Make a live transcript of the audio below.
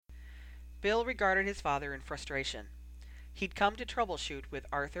Bill regarded his father in frustration. He'd come to troubleshoot with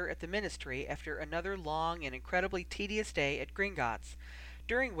Arthur at the ministry after another long and incredibly tedious day at Gringotts,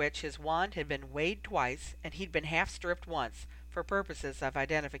 during which his wand had been weighed twice and he'd been half stripped once for purposes of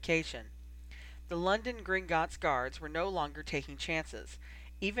identification. The London Gringotts guards were no longer taking chances.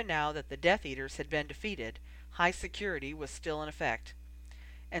 Even now that the Death Eaters had been defeated, high security was still in effect.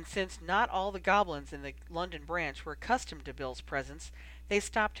 And since not all the goblins in the London branch were accustomed to Bill's presence, they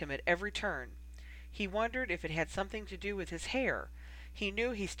stopped him at every turn. He wondered if it had something to do with his hair. He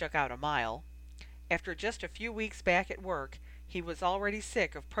knew he stuck out a mile. After just a few weeks back at work, he was already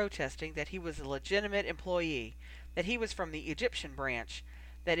sick of protesting that he was a legitimate employee, that he was from the Egyptian branch,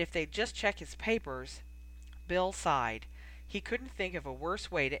 that if they'd just check his papers. Bill sighed. He couldn't think of a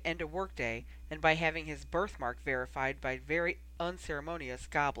worse way to end a workday than by having his birthmark verified by very unceremonious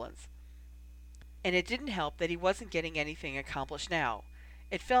goblins. And it didn't help that he wasn't getting anything accomplished now.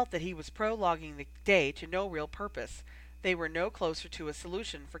 It felt that he was prologuing the day to no real purpose. They were no closer to a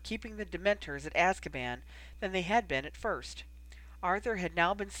solution for keeping the Dementors at Azkaban than they had been at first. Arthur had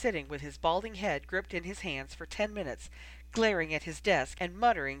now been sitting with his balding head gripped in his hands for 10 minutes, glaring at his desk and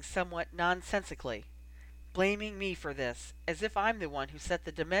muttering somewhat nonsensically. Blaming me for this, as if I'm the one who set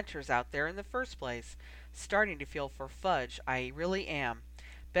the Dementors out there in the first place. Starting to feel for fudge, I really am.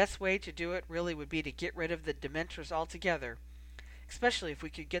 Best way to do it really would be to get rid of the Dementors altogether. Especially if we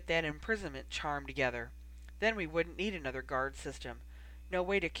could get that imprisonment charm together. Then we wouldn't need another guard system. No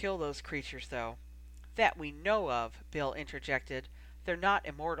way to kill those creatures, though. That we know of, Bill interjected. They're not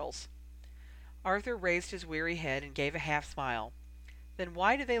immortals. Arthur raised his weary head and gave a half-smile. Then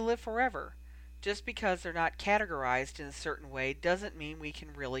why do they live forever? Just because they're not categorized in a certain way doesn't mean we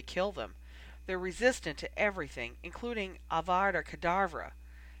can really kill them. They're resistant to everything, including Avada Kedavra.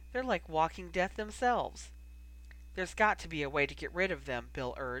 They're like walking death themselves. There's got to be a way to get rid of them,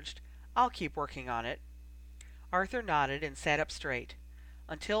 Bill urged. I'll keep working on it. Arthur nodded and sat up straight.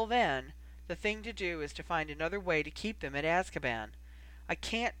 Until then, the thing to do is to find another way to keep them at Azkaban. I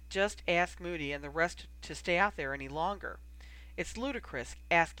can't just ask Moody and the rest to stay out there any longer. It's ludicrous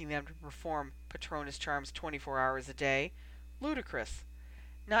asking them to perform Patronus charms 24 hours a day. Ludicrous.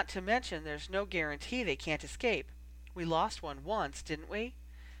 Not to mention there's no guarantee they can't escape. We lost one once, didn't we?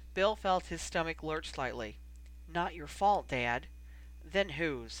 Bill felt his stomach lurch slightly. Not your fault, Dad. Then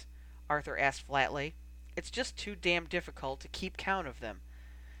whose? Arthur asked flatly. It's just too damn difficult to keep count of them.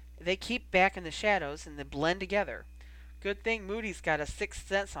 They keep back in the shadows and they blend together. Good thing Moody's got a sixth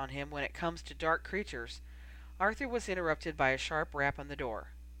sense on him when it comes to dark creatures. Arthur was interrupted by a sharp rap on the door.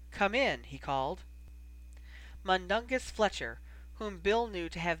 Come in, he called. Mundungus Fletcher, whom Bill knew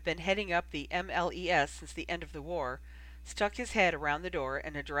to have been heading up the MLES since the end of the war, stuck his head around the door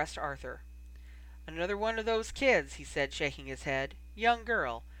and addressed Arthur. Another one of those kids, he said, shaking his head. Young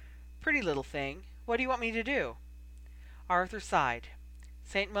girl. Pretty little thing. What do you want me to do? Arthur sighed.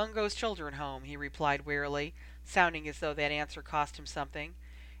 St. Mungo's Children's Home, he replied wearily, sounding as though that answer cost him something.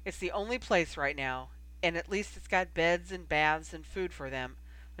 It's the only place right now, and at least it's got beds and baths and food for them,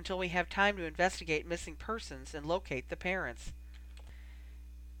 until we have time to investigate missing persons and locate the parents.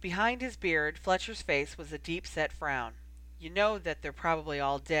 Behind his beard, Fletcher's face was a deep-set frown. You know that they're probably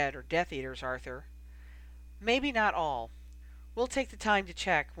all dead or Death Eaters, Arthur. Maybe not all. We'll take the time to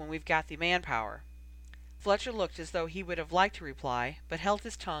check when we've got the manpower. Fletcher looked as though he would have liked to reply, but held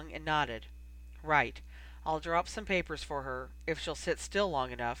his tongue and nodded. Right. I'll draw up some papers for her, if she'll sit still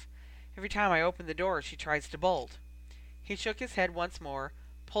long enough. Every time I open the door, she tries to bolt. He shook his head once more,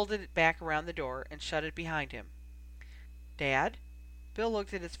 pulled it back around the door, and shut it behind him. Dad? Bill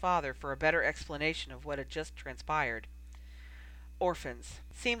looked at his father for a better explanation of what had just transpired. Orphans.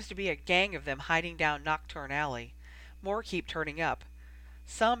 Seems to be a gang of them hiding down Knockturn Alley. More keep turning up.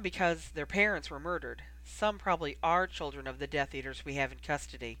 Some because their parents were murdered. Some probably are children of the Death Eaters we have in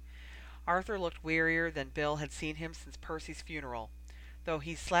custody. Arthur looked wearier than Bill had seen him since Percy's funeral, though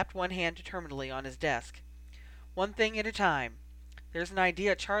he slapped one hand determinedly on his desk. One thing at a time. There's an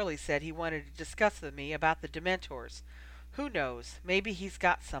idea Charlie said he wanted to discuss with me about the Dementors. Who knows? Maybe he's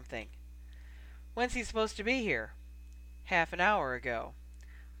got something. When's he supposed to be here? Half an hour ago.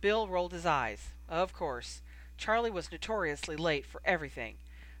 Bill rolled his eyes. Of course. Charlie was notoriously late for everything.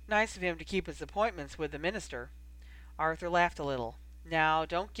 Nice of him to keep his appointments with the minister. Arthur laughed a little. Now,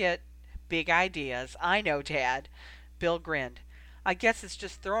 don't get big ideas. I know, Dad. Bill grinned. I guess it's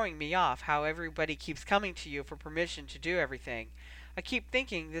just throwing me off how everybody keeps coming to you for permission to do everything. I keep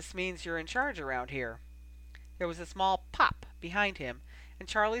thinking this means you're in charge around here. There was a small pop behind him, and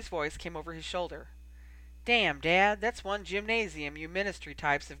Charlie's voice came over his shoulder. Damn, Dad, that's one gymnasium you ministry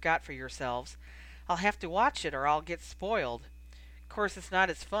types have got for yourselves. I'll have to watch it or I'll get spoiled. Course it's not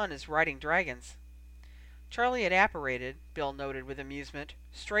as fun as riding dragons. Charlie had apparated, Bill noted with amusement,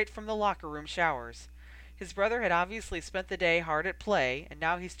 straight from the locker room showers. His brother had obviously spent the day hard at play, and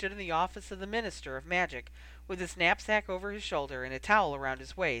now he stood in the office of the Minister of Magic, with his knapsack over his shoulder and a towel around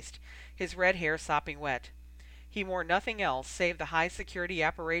his waist, his red hair sopping wet. He wore nothing else save the high-security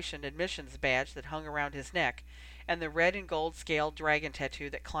apparition admissions badge that hung around his neck, and the red and gold scaled dragon tattoo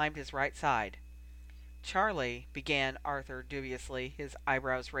that climbed his right side. "Charlie," began Arthur dubiously, his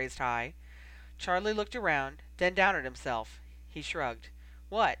eyebrows raised high. Charlie looked around, then down at himself. He shrugged.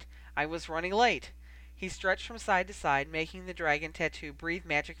 "What? I was running late." He stretched from side to side, making the dragon tattoo breathe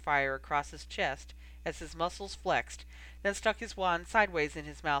magic fire across his chest as his muscles flexed, then stuck his wand sideways in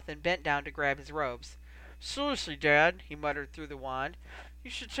his mouth and bent down to grab his robes. "Seriously, Dad," he muttered through the wand, "you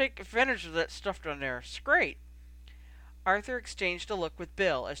should take advantage of that stuff down there. It's great." Arthur exchanged a look with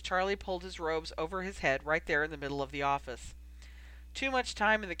Bill as Charlie pulled his robes over his head right there in the middle of the office. "Too much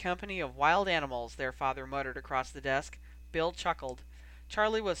time in the company of wild animals," their father muttered across the desk. Bill chuckled.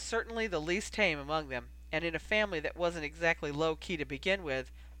 Charlie was certainly the least tame among them, and in a family that wasn't exactly low-key to begin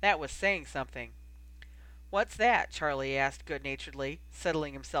with, that was saying something. "What's that?" Charlie asked good-naturedly,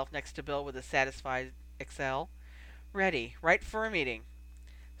 settling himself next to Bill with a satisfied exhale. "Ready, right for a meeting."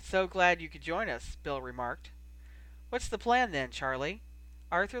 "So glad you could join us," Bill remarked. "What's the plan, then, Charlie?"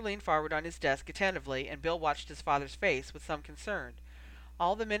 Arthur leaned forward on his desk attentively, and Bill watched his father's face with some concern.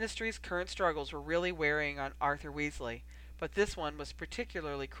 All the Ministry's current struggles were really wearing on Arthur Weasley, but this one was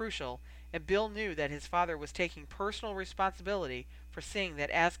particularly crucial, and Bill knew that his father was taking personal responsibility for seeing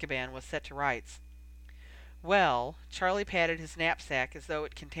that Azkaban was set to rights. "Well," Charlie patted his knapsack as though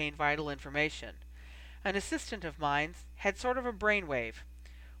it contained vital information. "An assistant of mine had sort of a brainwave.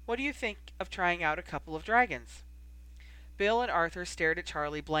 What do you think of trying out a couple of dragons?" Bill and Arthur stared at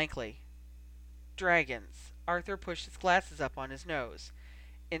Charlie blankly. "Dragons." Arthur pushed his glasses up on his nose.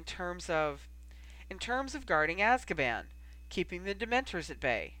 In terms of guarding Azkaban, keeping the Dementors at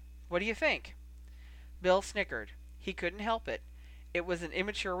bay. What do you think?" Bill snickered. He couldn't help it. It was an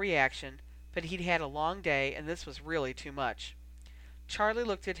immature reaction, but he'd had a long day, and this was really too much. Charlie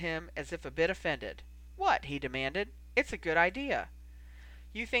looked at him as if a bit offended. "What?" he demanded. "It's a good idea."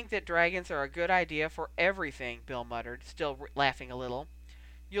 "You think that dragons are a good idea for everything," Bill muttered, still laughing a little.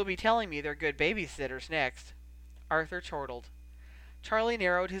 "You'll be telling me they're good babysitters next." Arthur chortled. Charlie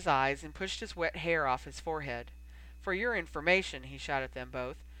narrowed his eyes and pushed his wet hair off his forehead. "For your information," he shot at them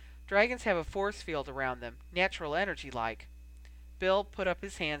both, "dragons have a force field around them, natural energy-like." Bill put up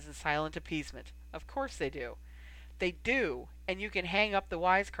his hands in silent appeasement. "Of course they do." "They do, and you can hang up the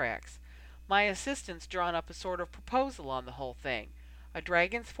wisecracks. My assistant's drawn up a sort of proposal on the whole thing. A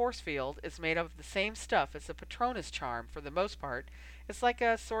dragon's force field is made up of the same stuff as a Patronus charm, for the most part. It's like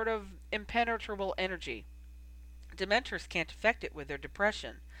a sort of impenetrable energy. Dementors can't affect it with their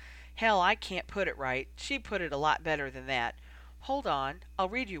depression. Hell, I can't put it right. She put it a lot better than that. Hold on, I'll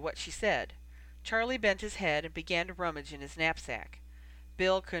read you what she said." Charlie bent his head and began to rummage in his knapsack.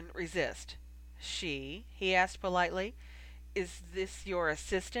 Bill couldn't resist. "She?" he asked politely. "Is this your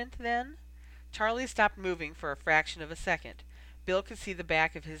assistant, then?" Charlie stopped moving for a fraction of a second. Bill could see the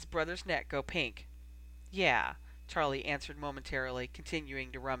back of his brother's neck go pink. "Yeah," Charlie answered momentarily,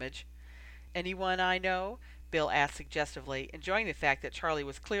 continuing to rummage. "Anyone I know?" Bill asked suggestively, enjoying the fact that Charlie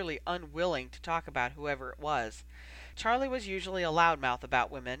was clearly unwilling to talk about whoever it was. Charlie was usually a loudmouth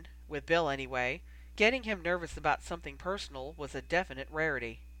about women, with Bill anyway. Getting him nervous about something personal was a definite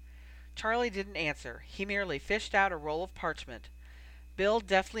rarity. Charlie didn't answer. He merely fished out a roll of parchment. Bill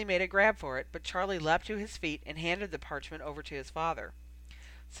deftly made a grab for it, but Charlie leapt to his feet and handed the parchment over to his father.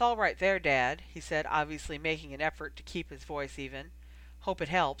 "It's all right there, Dad," he said, obviously making an effort to keep his voice even. "Hope it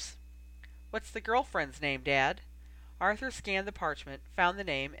helps." "What's the girlfriend's name, Dad?" Arthur scanned the parchment, found the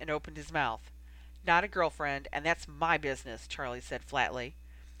name, and opened his mouth. "Not a girlfriend, and that's my business," Charlie said flatly.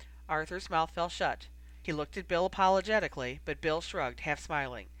 Arthur's mouth fell shut. He looked at Bill apologetically, but Bill shrugged, half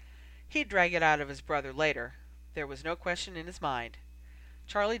smiling. He'd drag it out of his brother later. There was no question in his mind.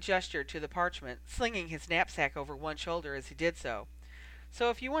 Charlie gestured to the parchment, slinging his knapsack over one shoulder as he did so. "So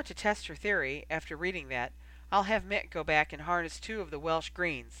if you want to test your theory, after reading that, I'll have Mick go back and harness 2 of the Welsh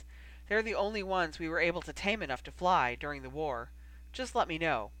greens. They're the only ones we were able to tame enough to fly during the war. Just let me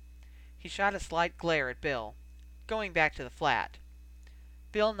know." He shot a slight glare at Bill. "Going back to the flat."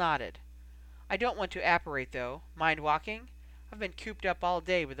 Bill nodded. "I don't want to apparate, though. Mind walking? I've been cooped up all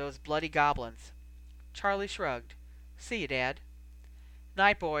day with those bloody goblins." Charlie shrugged. "See you, Dad."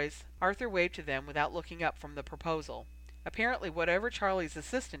 "Night, boys." Arthur waved to them without looking up from the proposal. Apparently whatever Charlie's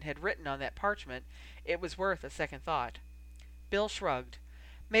assistant had written on that parchment, it was worth a second thought. Bill shrugged.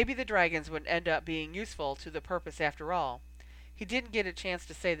 Maybe the dragons would end up being useful to the purpose after all. He didn't get a chance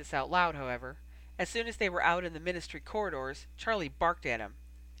to say this out loud, however. As soon as they were out in the ministry corridors, Charlie barked at him.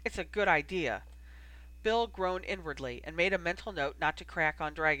 "It's a good idea." Bill groaned inwardly and made a mental note not to crack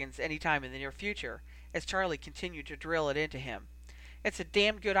on dragons any time in the near future, as Charlie continued to drill it into him. "It's a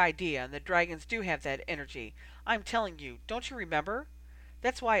damned good idea, and the dragons do have that energy. I'm telling you, don't you remember?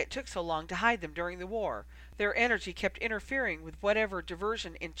 That's why it took so long to hide them during the war. Their energy kept interfering with whatever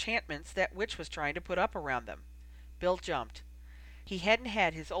diversion enchantments that witch was trying to put up around them." Bill jumped. He hadn't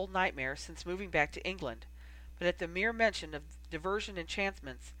had his old nightmare since moving back to England, but at the mere mention of diversion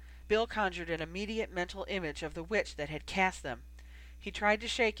enchantments, Bill conjured an immediate mental image of the witch that had cast them. He tried to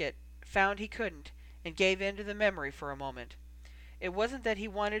shake it, found he couldn't, and gave in to the memory for a moment. It wasn't that he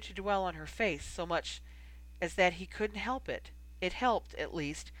wanted to dwell on her face so much as that he couldn't help it. It helped, at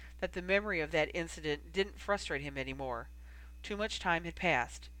least, that the memory of that incident didn't frustrate him any more. Too much time had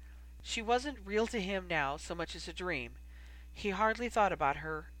passed. She wasn't real to him now so much as a dream. He hardly thought about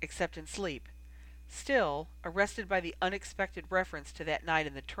her, except in sleep. Still, arrested by the unexpected reference to that night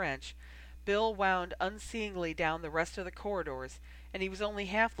in the trench, Bill wound unseeingly down the rest of the corridors, and he was only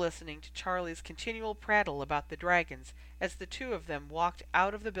half listening to Charlie's continual prattle about the dragons as the two of them walked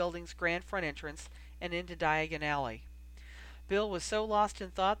out of the building's grand front entrance and into Diagon Alley. Bill was so lost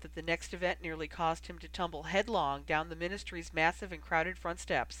in thought that the next event nearly caused him to tumble headlong down the ministry's massive and crowded front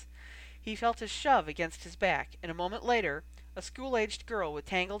steps. He felt a shove against his back, and a moment later, a school-aged girl with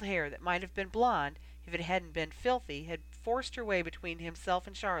tangled hair that might have been blonde if it hadn't been filthy had forced her way between himself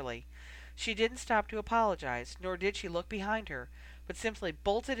and Charlie. She didn't stop to apologize, nor did she look behind her, but simply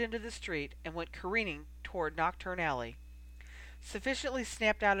bolted into the street and went careening toward Nocturne Alley. Sufficiently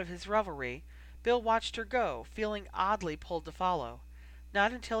snapped out of his revelry, Bill watched her go, feeling oddly pulled to follow.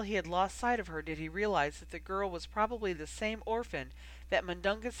 Not until he had lost sight of her did he realize that the girl was probably the same orphan that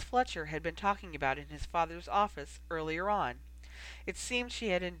Mundungus Fletcher had been talking about in his father's office earlier on. It seemed she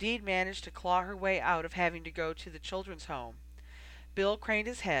had indeed managed to claw her way out of having to go to the children's home. Bill craned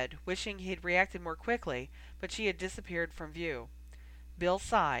his head, wishing he had reacted more quickly, but she had disappeared from view. Bill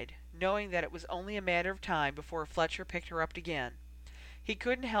sighed, knowing that it was only a matter of time before Fletcher picked her up again. He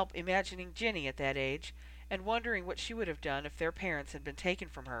couldn't help imagining Ginny at that age, and wondering what she would have done if their parents had been taken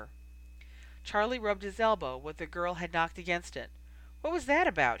from her. Charlie rubbed his elbow where the girl had knocked against it. "What was that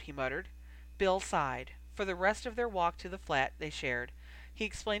about?" he muttered. Bill sighed. For the rest of their walk to the flat they shared, he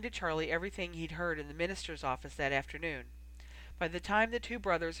explained to Charlie everything he'd heard in the minister's office that afternoon. By the time the two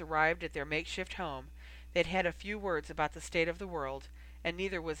brothers arrived at their makeshift home, they'd had a few words about the state of the world, and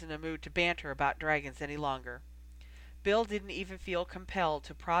neither was in a mood to banter about dragons any longer. Bill didn't even feel compelled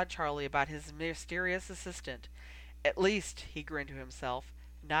to prod Charlie about his mysterious assistant. At least, he grinned to himself,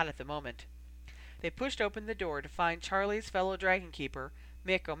 not at the moment. They pushed open the door to find Charlie's fellow dragon-keeper,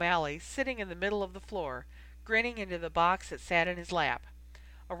 Mick O'Malley, sitting in the middle of the floor, grinning into the box that sat in his lap.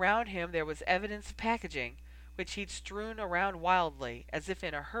 Around him there was evidence of packaging, which he'd strewn around wildly, as if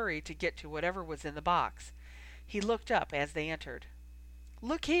in a hurry to get to whatever was in the box. He looked up as they entered.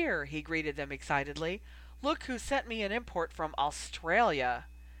 "Look here," he greeted them excitedly. "Look who sent me an import from Australia."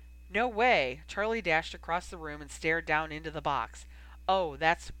 "No way!" Charlie dashed across the room and stared down into the box. "Oh,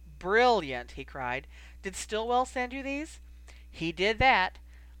 that's brilliant!" he cried. "Did Stillwell send you these?" "He did that,"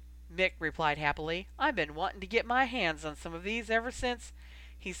 Mick replied happily. "I've been wanting to get my hands on some of these ever since—"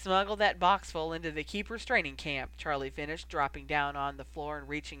 "He smuggled that boxful into the keeper's training camp," Charlie finished, dropping down on the floor and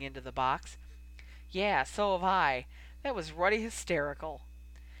reaching into the box. "Yeah, so have I. That was ruddy hysterical."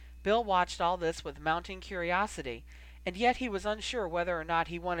 Bill watched all this with mounting curiosity, and yet he was unsure whether or not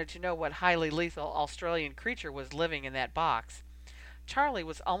he wanted to know what highly lethal Australian creature was living in that box. Charlie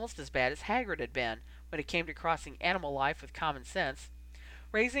was almost as bad as Hagrid had been when it came to crossing animal life with common sense.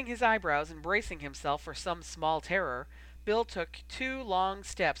 Raising his eyebrows and bracing himself for some small terror, Bill took 2 long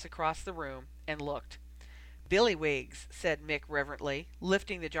steps across the room and looked. "Billywigs," said Mick reverently,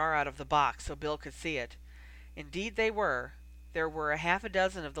 lifting the jar out of the box so Bill could see it. Indeed they were. There were 1/2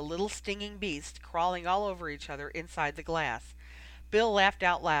 dozen of the little stinging beasts crawling all over each other inside the glass. Bill laughed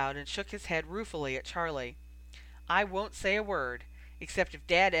out loud and shook his head ruefully at Charlie. "I won't say a word, except if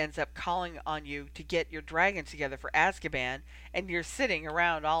Dad ends up calling on you to get your dragon together for Azkaban, and you're sitting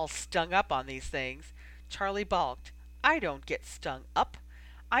around all stung up on these things." Charlie balked. "I don't get stung up.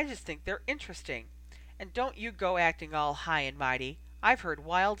 I just think they're interesting. And don't you go acting all high and mighty. I've heard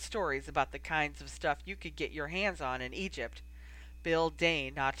wild stories about the kinds of stuff you could get your hands on in Egypt." Bill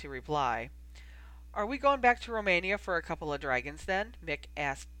deigned not to reply. "Are we going back to Romania for a couple of dragons, then?" Mick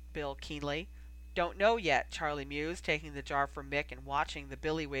asked Bill keenly. "Don't know yet," Charlie mused, taking the jar from Mick and watching the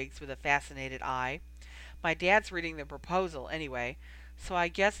Billywigs with a fascinated eye. "My dad's reading the proposal, anyway, so I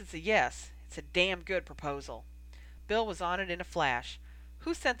guess it's a yes. It's a damn good proposal." Bill was on it in a flash.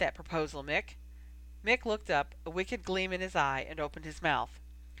 "Who sent that proposal, Mick?" Mick looked up, a wicked gleam in his eye, and opened his mouth.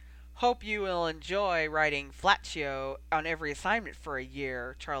 "Hope you will enjoy writing Flatio on every assignment for a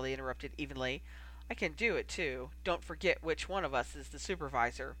year," Charlie interrupted evenly. "I can do it, too. Don't forget which one of us is the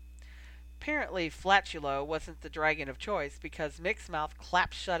supervisor." Apparently Flatulo wasn't the dragon of choice, because Mick's mouth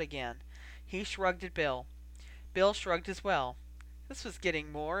clapped shut again. He shrugged at Bill. Bill shrugged as well. This was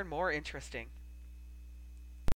getting more and more interesting.